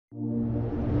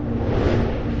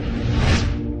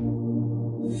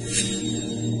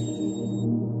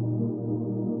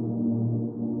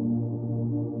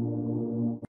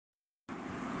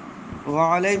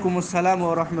ওয়ালাইকুম আসসালাম ও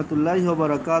রহমতুল্লাহি ওয়া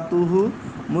বারাকাতুহু।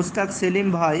 মুস্তাক সেলিম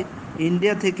ভাই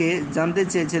ইন্ডিয়া থেকে জানতে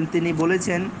চেয়েছেন। তিনি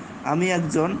বলেছেন, আমি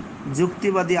একজন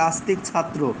যুক্তিবাদী আস্তিক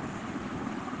ছাত্র,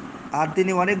 আর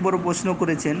তিনি অনেক বড় প্রশ্ন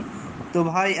করেছেন। তো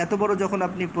ভাই, এত বড় যখন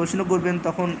আপনি প্রশ্ন করবেন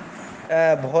তখন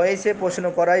ভয়েসে প্রশ্ন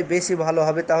করাই বেশি ভালো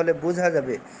হবে, তাহলে বোঝা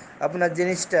যাবে, আপনার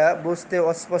জিনিসটা বুঝতে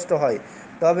অস্পষ্ট হয়।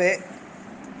 তবে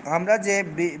আমরা যে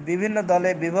বিভিন্ন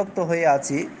দলে বিভক্ত হয়ে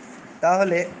আছি,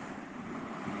 তাহলে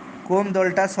কোন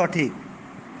দলটা সঠিক?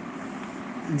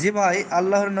 জি ভাই,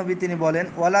 আল্লাহর নবী তিনি বলেন,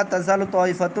 ওয়ালা তাজালু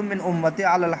তাইফাতুম মিন উম্মতি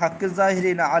আলাল হাক্কি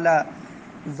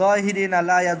যাহিরিনা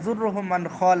লা ইয়াজুররুহুম মান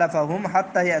খালাফাহুম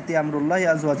হাত্তা ইয়াতি আমরুল্লাহি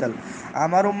আযza ওয়াজাল।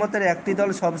 আমার উম্মতের একটি দল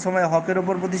সব সময় হকের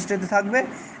উপর প্রতিষ্ঠিত থাকবে।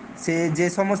 সে যে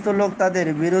সমস্ত লোক তাদের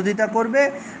বিরোধিতা করবে,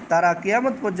 তারা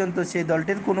কিয়ামত পর্যন্ত সেই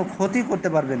দলটির কোনো ক্ষতি করতে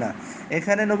পারবে না।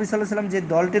 এখানে নবী সাল্লাল্লাহু আলাইহি সাল্লাম যে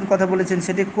দলটির কথা বলেছেন,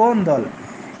 সেটি কোন দল?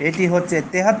 এটি হচ্ছে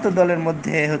 ৭৩ দলের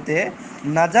মধ্যে হতে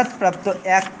নাজাতপ্রাপ্ত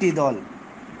একটি দল।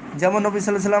 যেমন নবী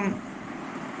সাল্লাল্লাহু আলাইহি সাল্লাম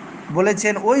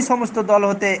বলেছেন, ওই সমস্ত দল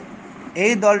হতে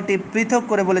এই দলটি পৃথক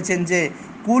করে বলেছেন যে,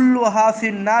 কুল্লু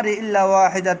হাফিন নার ইল্লা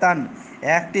ওয়াহিদাতান,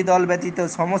 একটি দল ব্যতীত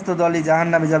সমস্ত দলই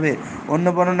জাহান্নামে যাবে। অন্য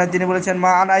বর্ণনায় তিনি বলেছেন,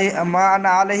 মা আনা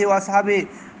আলাইহি ওয়াসহাবি,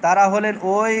 তারা হলেন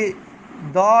ওই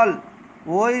দল,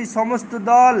 ওই সমস্ত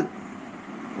দল,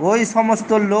 ওই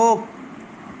সমস্ত লোক,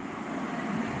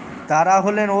 তারা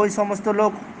হলেন ওই সমস্ত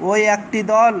লোক, ওই একটি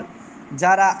দল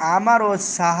যারা আমার ও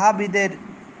সাহাবীদের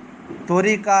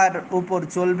তরিকার উপর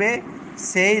চলবে,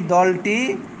 সেই দলটি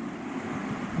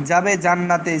যাবে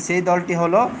জান্নাতে। সেই দলটি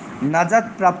হলো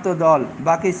নাজাতপ্রাপ্ত দল,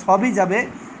 বাকি সবই যাবে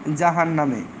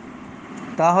জাহান্নামে।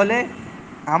 তাহলে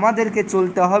আমাদেরকে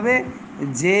চলতে হবে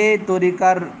যে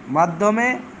তরিকার মাধ্যমে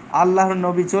আল্লাহর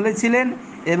নবী চলেছিলেন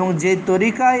এবং যে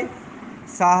তরিকায়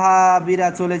সাহাবীরা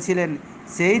চলেছিলেন,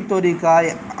 সেই তরিকায়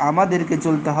আমাদেরকে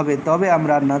চলতে হবে, তবে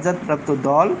আমরা নাজাতপ্রাপ্ত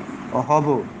দল হব।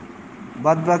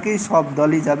 বাদবাকি সব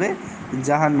দলই যাবে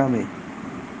জাহান্নামে।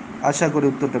 আশা করি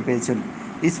উত্তরটা পেয়েছেন।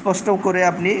 স্পষ্ট করে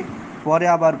আপনি পরে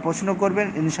আবার প্রশ্ন করবেন,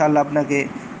 ইনশাআল্লাহ আপনাকে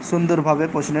সুন্দরভাবে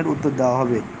প্রশ্নের উত্তর দেওয়া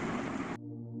হবে।